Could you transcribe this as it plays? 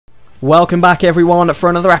Welcome back everyone for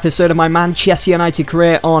another episode of my Manchester United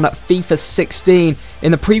career on FIFA 16.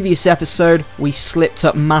 In the previous episode we slipped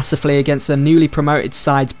up massively against the newly promoted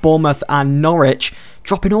sides Bournemouth and Norwich,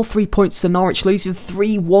 dropping all 3 points to Norwich, losing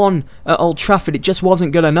 3-1 at Old Trafford. It just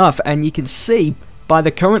wasn't good enough, and you can see by the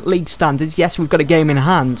current league standards, yes, we've got a game in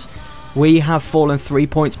hand, we have fallen 3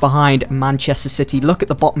 points behind Manchester City. Look at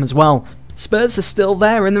the bottom as well. Spurs are still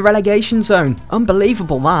there in the relegation zone.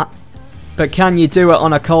 Unbelievable that. But can you do it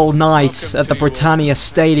on a cold night at the Britannia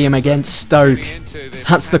Stadium against Stoke?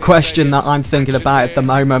 That's the question that I'm thinking about at the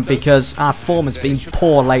moment, because our form has been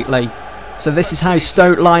poor lately. So this is how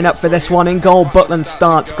Stoke line up for this one. In goal, Butland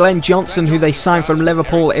starts. Glenn Johnson, who they signed from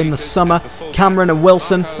Liverpool in the summer. Cameron and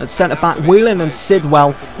Wilson at centre-back. Whelan and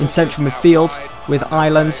Sidwell in central midfield, with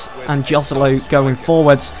Ireland and Joselu going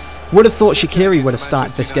forwards. Would have thought Shaqiri would have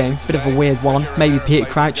started this game. Bit of a weird one. Maybe Peter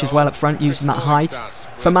Crouch as well up front, using that height.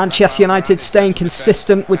 For Manchester United, staying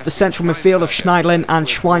consistent with the central midfield of Schneiderlin and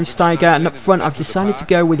Schweinsteiger, and up front I've decided to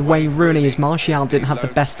go with Wayne Rooney, as Martial didn't have the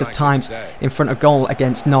best of times in front of goal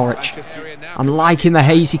against Norwich. I'm liking the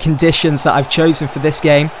hazy conditions that I've chosen for this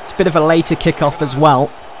game. It's a bit of a later kickoff as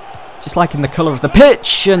well. Just liking the colour of the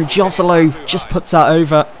pitch, and Joselu just puts that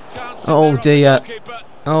over. Oh dear.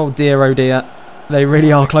 Oh dear, oh dear. They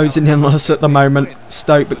really are closing in on us at the moment,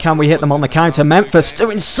 Stoke, but can we hit them on the counter? Memphis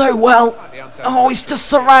doing so well. Oh, he's just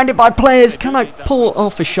surrounded by players. Can I pull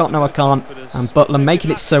off a shot? No, I can't. And Butland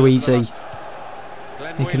making it so easy.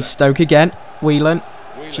 Here comes Stoke again. Whelan.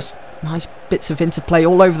 Just nice bits of interplay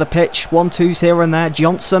all over the pitch. 1-2s here and there.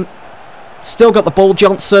 Johnson. Still got the ball,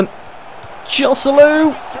 Johnson.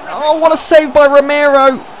 Joselu. Oh, what a save by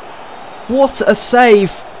Ramiro. What a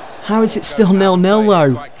save. How is it still 0-0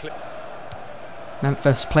 though?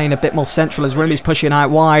 Memphis playing a bit more central as Rooney's pushing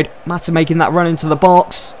out wide. Mata making that run into the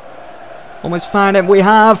box. Almost found him. We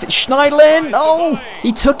have Schneiderlin. Oh,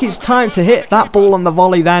 he took his time to hit that ball on the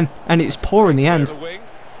volley then, and it was poor in the end.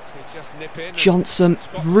 Johnson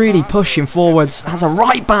really pushing forwards. Has a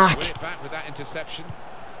right back.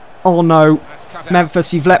 Oh no.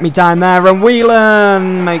 Memphis, you've let me down there. And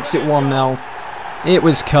Whelan makes it 1-0. It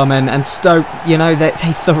was coming. And Stoke, you know, they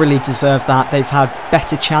thoroughly deserve that. They've had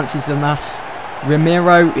better chances than that.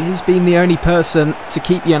 Ramiro has been the only person to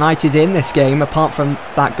keep United in this game, apart from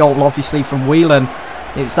that goal obviously from Whelan.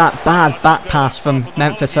 It was that bad back pass from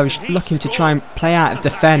Memphis. I was looking to try and play out of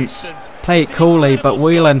defence, play it coolly, but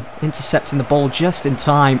Whelan intercepting the ball just in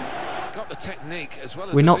time.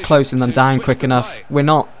 We're not closing them down quick enough. We're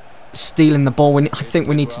not stealing the ball. I think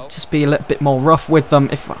we need to just be a little bit more rough with them,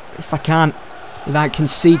 if I can, without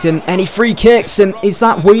conceding any free kicks. And is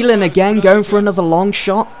that Whelan again going for another long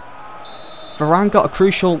shot? Varane got a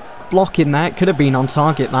crucial block in there. It could have been on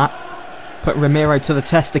target, that. Put Ramiro to the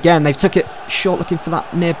test again. They've took it short, looking for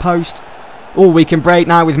that near post. Oh, we can break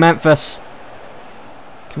now with Memphis.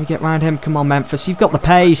 Can we get round him? Come on, Memphis. You've got the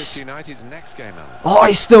pace. Oh,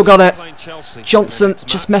 he's still got it. Johnson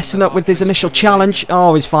just messing up with his initial challenge.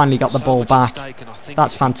 Oh, he's finally got the ball back.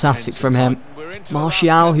 That's fantastic from him.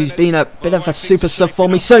 Martial, who's been a bit of a super sub for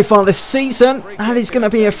me so far this season. And he's going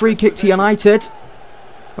to be a free kick to United.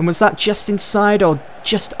 And was that just inside or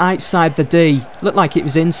just outside the D? Looked like it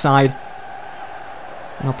was inside.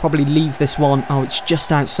 And I'll probably leave this one. Oh, it's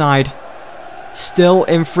just outside. Still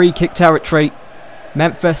in free kick territory.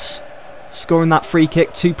 Memphis scoring that free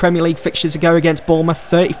kick 2 Premier League fixtures ago against Bournemouth.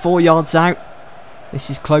 34 yards out. This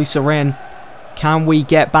is closer in. Can we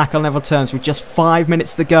get back on level terms with just 5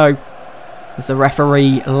 minutes to go? As the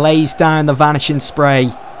referee lays down the vanishing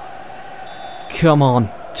spray. Come on.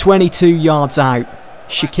 22 yards out.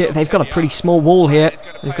 Shaqiri, they've got a pretty small wall here.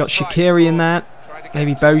 They've got Shaqiri in there.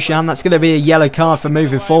 Maybe Bojan. That's going to be a yellow card for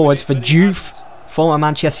moving forwards for Juve, former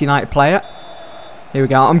Manchester United player. Here we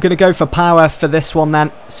go. I'm going to go for power for this one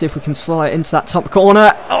then. See if we can slide it into that top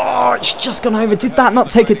corner. Oh, it's just gone over. Did that not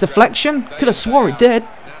take a deflection? Could have swore it did.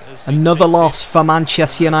 Another loss for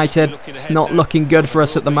Manchester United. It's not looking good for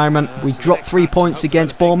us at the moment. We dropped 3 points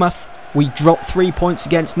against Bournemouth. We dropped 3 points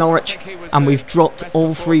against Norwich, and we've dropped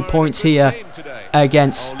all 3 points here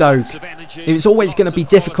against Stoke. It was always going to be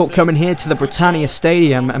difficult coming here to the Britannia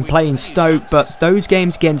Stadium and playing Stoke, but those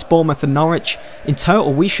games against Bournemouth and Norwich, in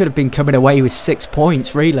total we should have been coming away with 6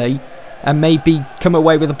 points really, and maybe come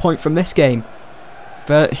away with a point from this game.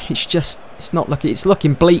 But it's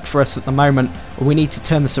looking bleak for us at the moment. We need to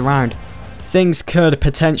turn this around. Things could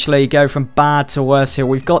potentially go from bad to worse here.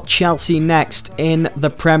 We've got Chelsea next in the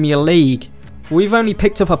Premier League. We've only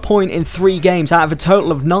picked up a point in 3 games out of a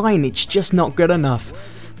total of 9. It's just not good enough.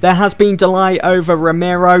 There has been delay over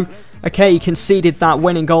Ramiro. Okay, he conceded that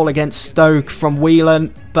winning goal against Stoke from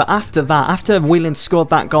Whelan, but after that, after Whelan scored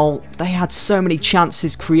that goal, they had so many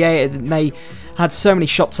chances created and they had so many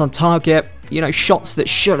shots on target, you know, shots that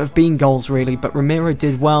should have been goals really, but Ramiro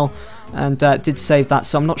did well and did save that,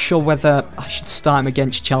 so I'm not sure whether I should start him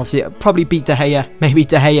against Chelsea. It'll probably beat De Gea. Maybe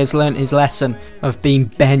De Gea's learnt his lesson of being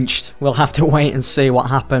benched. We'll have to wait and see what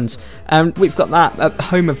happens. We've got that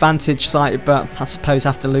home advantage side, but I suppose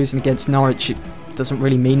after losing against Norwich, it doesn't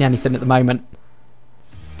really mean anything at the moment.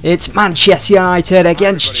 It's Manchester United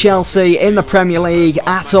against Chelsea in the Premier League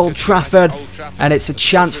at Old Trafford, and it's a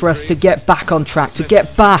chance for us to get back on track, to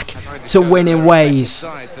get back to winning ways.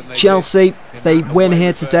 Chelsea, if they win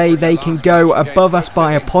here today, they can go above us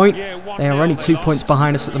by a point. They are only 2 points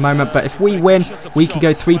behind us at the moment, but if we win, we can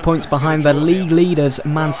go 3 points behind the league leaders,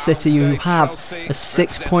 Man City, who have a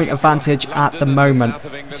 6-point advantage at the moment.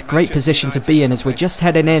 It's a great position to be in as we're just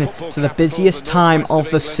heading in to the busiest time of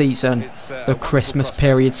the season, the Christmas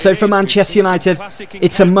period. So for Manchester United,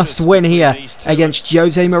 it's a must-win here against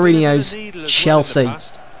Jose Mourinho's Chelsea.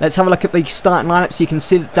 Let's have a look at the starting lineup. So you can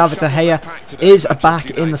see that David De Gea is back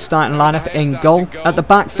in the starting lineup in goal. At the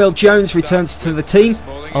back, Phil Jones returns to the team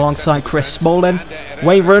alongside Chris Smalling.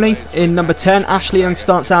 Wayne Rooney in number 10. Ashley Young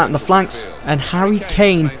starts out in the flanks. And Harry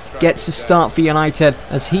Kane gets the start for United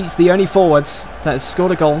as he's the only forwards that has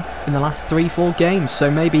scored a goal in the last 3-4 games. So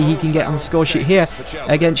maybe he can get on the score sheet here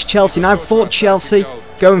against Chelsea. Now for Chelsea,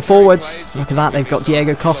 going forwards, look at that, they've got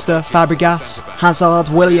Diego Costa, Fabregas, Hazard,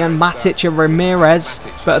 Willian, Matic and Ramirez.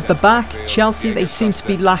 But at the back, Chelsea, they seem to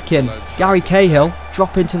be lacking. Gary Cahill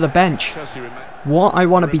dropping to the bench. What I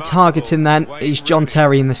want to be targeting then is John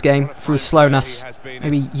Terry in this game for his slowness.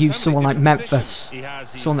 Maybe use someone like Memphis.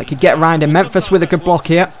 Someone that could get around him. Memphis with a good block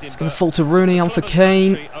here. It's going to fall to Rooney on for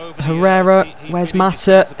Kane. Herrera, where's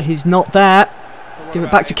Mata? He's not there. Give it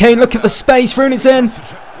back to Kane. Look at the space. Rooney's in.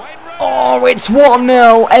 Oh, it's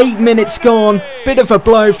 1-0. 8 minutes gone. Bit of a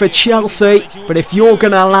blow for Chelsea. But if you're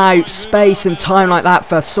going to allow space and time like that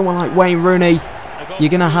for someone like Wayne Rooney, you're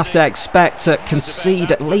going to have to expect to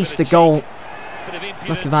concede at least a goal.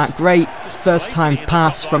 Look at that, great first time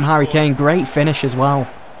pass from Harry Kane, great finish as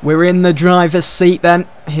well. We're in the driver's seat then.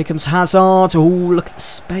 Here comes Hazard. Oh, look at the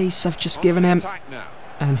space I've just given him.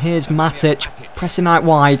 And here's Matic pressing out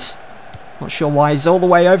wide. Not sure why he's all the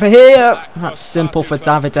way over here. That's simple for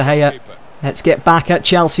David De Gea. Let's get back at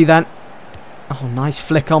Chelsea then. Oh, nice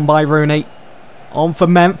flick on by Rooney. On for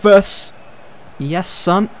Memphis. Yes,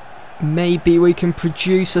 son. Maybe we can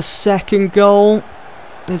produce a second goal.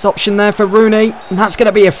 There's option there for Rooney, and that's going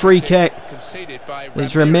to be a free kick.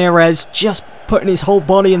 There's Ramirez just putting his whole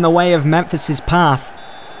body in the way of Memphis's path.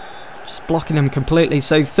 Just blocking him completely,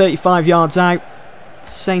 so 35 yards out.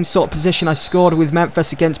 Same sort of position I scored with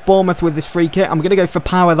Memphis against Bournemouth with this free kick. I'm going to go for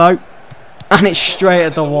power though. And it's straight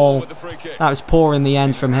at the wall. That was poor in the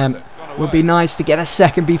end from him. Would be nice to get a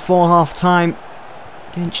second before half time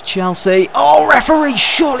against Chelsea. Oh, referee,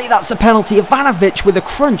 surely that's a penalty. Ivanovic with a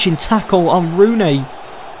crunching tackle on Rooney.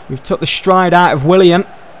 We've took the stride out of Willian,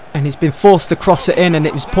 and he's been forced to cross it in, and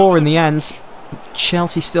it was poor in the end.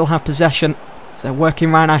 Chelsea still have possession, so they're working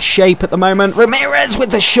around our shape at the moment. Ramirez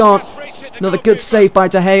with the shot. Another good save by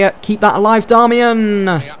De Gea. Keep that alive,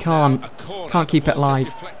 Darmian. Can't keep it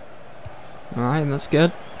alive. Alright, that's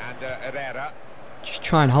good. Just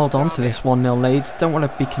try and hold on to this 1-0 lead. Don't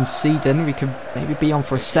want to be conceding. We could maybe be on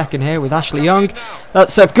for a second here with Ashley Young.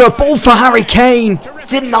 That's a good ball for Harry Kane.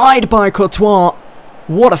 Denied by Courtois.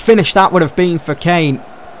 What a finish that would have been for Kane.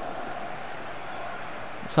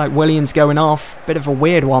 Looks like Williams going off. Bit of a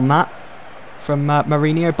weird one that from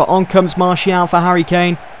Mourinho. But on comes Martial for Harry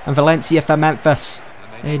Kane and Valencia for Memphis.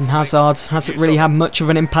 Eden Hazard hasn't really had much of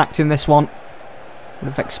an impact in this one. Would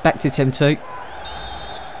have expected him to.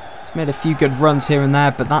 He's made a few good runs here and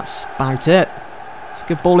there, but that's about it. It's a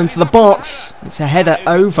good ball into the box. It's a header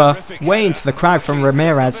over, way into the crowd from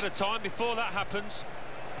Ramirez.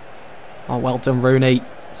 Oh, well done, Rooney.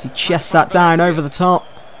 As he chests that down over the top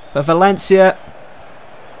for Valencia.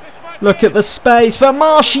 Look at the space for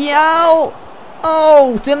Martial.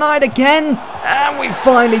 Oh, denied again. And we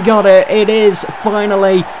finally got it. It is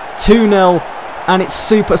finally 2-0. And it's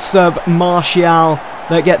super sub Martial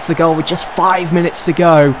that gets the goal with just 5 minutes to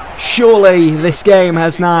go. Surely this game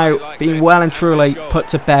has now been well and truly put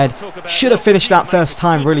to bed. Should have finished that first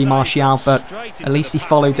time really, Martial, but at least he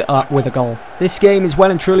followed it up with a goal. This game is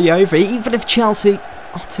well and truly over. Even if Chelsea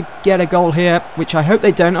are to get a goal here, which I hope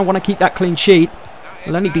they don't, I want to keep that clean sheet.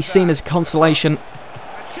 It'll only be seen as consolation.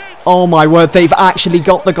 Oh my word, they've actually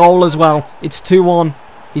got the goal as well. It's 2-1.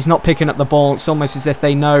 He's not picking up the ball. It's almost as if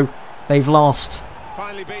they know they've lost.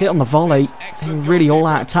 hit on the volley. Really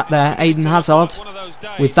all-out attack there. Eden Hazard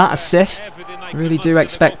with that assist. Really do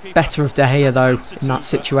expect better of De Gea though in that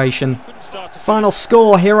situation. Final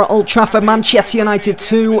score here at Old Trafford: Manchester United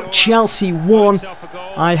 2, Chelsea 1.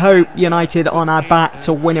 I hope United on our back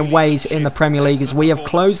to winning ways in the Premier League, as we have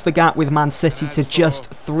closed the gap with Man City to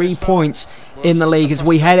just 3 points in the league as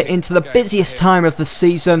we head into the busiest time of the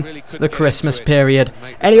season, the Christmas period.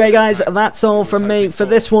 Anyway guys, that's all from me for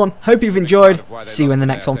this one. Hope you've enjoyed. See you in the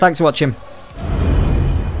next one. Thanks for watching.